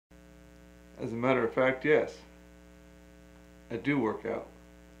As a matter of fact, yes. I do work out.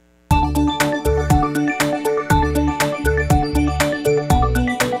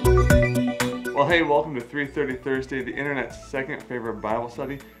 Well, hey, welcome to 3:30 Thursday, the internet's second favorite Bible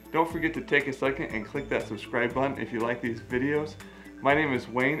study. Don't forget to take a second and click that subscribe button if you like these videos. My name is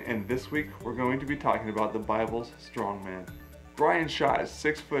Wayne, and this week we're going to be talking about the Bible's strong man. Brian Shaw is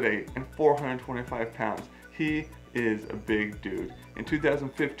 6'8" and 425 pounds. He is a big dude. In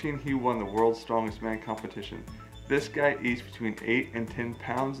 2015, he won the World's Strongest Man competition. This guy eats between 8 and 10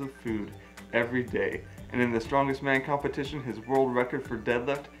 pounds of food every day. And in the Strongest Man competition, his world record for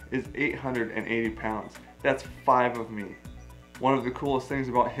deadlift is 880 pounds. That's 5 of me. One of the coolest things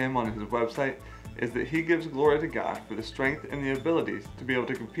about him on his website is that he gives glory to God for the strength and the abilities to be able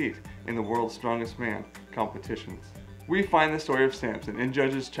to compete in the World's Strongest Man competitions. We find the story of Samson in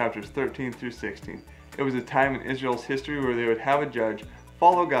Judges chapters 13 through 16. It was a time in Israel's history where they would have a judge,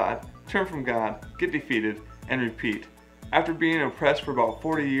 follow God, turn from God, get defeated, and repeat. After being oppressed for about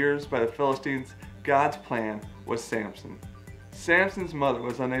 40 years by the Philistines, God's plan was Samson. Samson's mother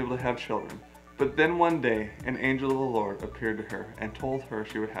was unable to have children, but then one day an angel of the Lord appeared to her and told her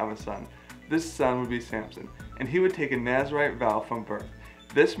she would have a son. This son would be Samson, and he would take a Nazirite vow from birth.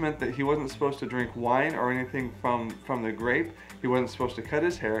 This meant that he wasn't supposed to drink wine or anything from the grape, he wasn't supposed to cut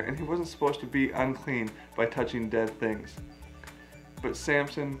his hair, and he wasn't supposed to be unclean by touching dead things. But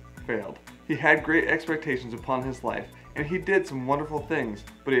Samson failed. He had great expectations upon his life, and he did some wonderful things,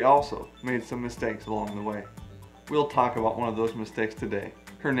 but he also made some mistakes along the way. We'll talk about one of those mistakes today.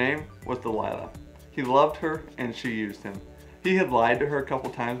 Her name was Delilah. He loved her, and she used him. He had lied to her a couple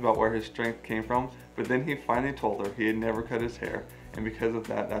times about where his strength came from, but then he finally told her he had never cut his hair, and because of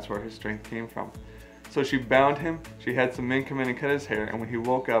that, that's where his strength came from. So she bound him, she had some men come in and cut his hair, and when he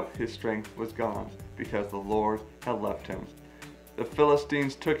woke up, his strength was gone, because the Lord had left him. The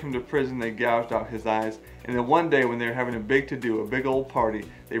Philistines took him to prison, they gouged out his eyes, and then one day when they were having a big to-do, a big old party,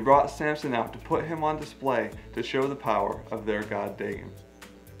 they brought Samson out to put him on display to show the power of their god Dagon.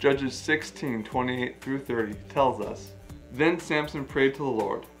 Judges 16:28 through 30 tells us, "Then Samson prayed to the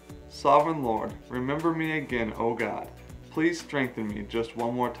Lord, 'Sovereign Lord, remember me again, O God. Please strengthen me just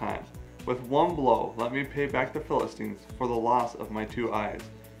one more time. With one blow, let me pay back the Philistines for the loss of my 2 eyes.'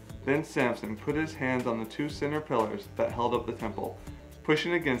 Then Samson put his hands on the 2 center pillars that held up the temple,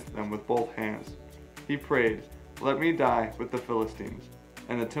 pushing against them with both hands. He prayed, 'Let me die with the Philistines.'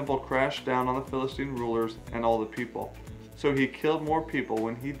 And the temple crashed down on the Philistine rulers and all the people. So he killed more people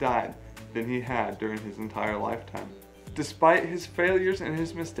when he died than he had during his entire lifetime." Despite his failures and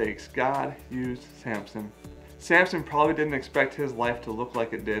his mistakes, God used Samson. Samson probably didn't expect his life to look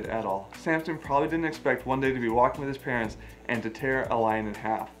like it did at all. Samson probably didn't expect one day to be walking with his parents and to tear a lion in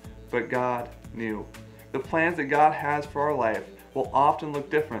half. But God knew. The plans that God has for our life will often look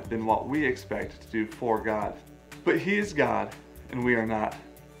different than what we expect to do for God. But He is God, and we are not.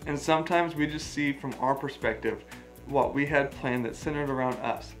 And sometimes we just see from our perspective what we had planned that's centered around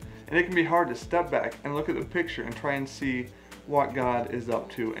us. And it can be hard to step back and look at the picture and try and see what God is up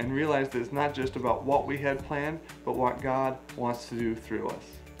to and realize that it's not just about what we had planned, but what God wants to do through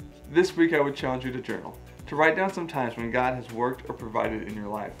us. This week I would challenge you to journal, to write down some times when God has worked or provided in your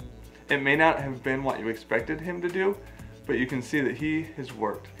life. It may not have been what you expected Him to do, but you can see that He has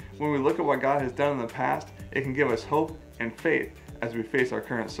worked. When we look at what God has done in the past, it can give us hope and faith as we face our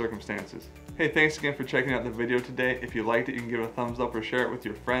current circumstances. Hey, thanks again for checking out the video today. If you liked it, you can give it a thumbs up or share it with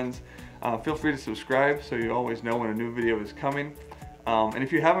your friends. Feel free to subscribe so you always know when a new video is coming. And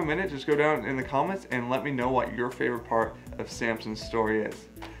if you have a minute, just go down in the comments and let me know what your favorite part of Samson's story is.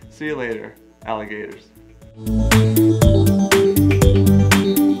 See you later, alligators.